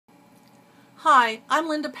Hi, I'm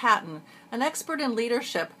Linda Patton, an expert in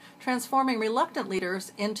leadership, transforming reluctant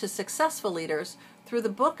leaders into successful leaders through the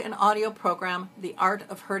book and audio program, The Art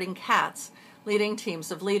of Herding Cats, Leading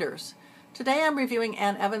Teams of Leaders. Today I'm reviewing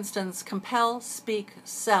Ann Evanston's Compel, Speak,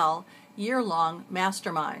 Sell year-long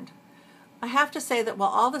Mastermind. I have to say that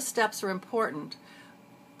while all the steps are important,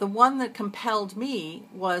 the one that compelled me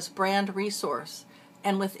was brand resource,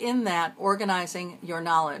 and within that, organizing your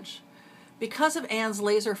knowledge. Because of Ann's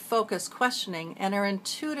laser-focused questioning and her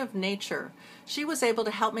intuitive nature, she was able to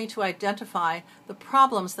help me to identify the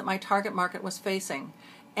problems that my target market was facing,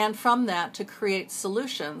 and from that to create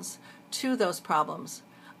solutions to those problems,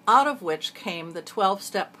 out of which came the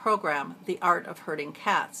 12-step program, The Art of Herding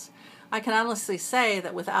Cats. I can honestly say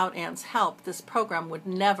that without Ann's help, this program would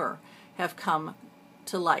never have come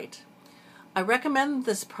to light. I recommend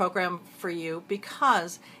this program for you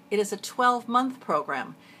because it is a 12-month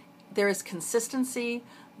program. There is consistency,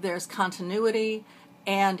 there's continuity,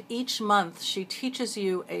 and each month she teaches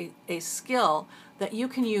you a skill that you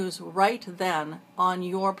can use right then on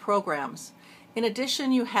your programs. In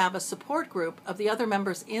addition, you have a support group of the other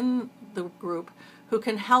members in the group who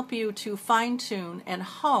can help you to fine-tune and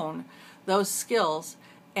hone those skills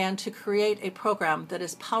and to create a program that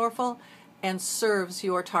is powerful and serves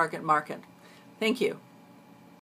your target market. Thank you.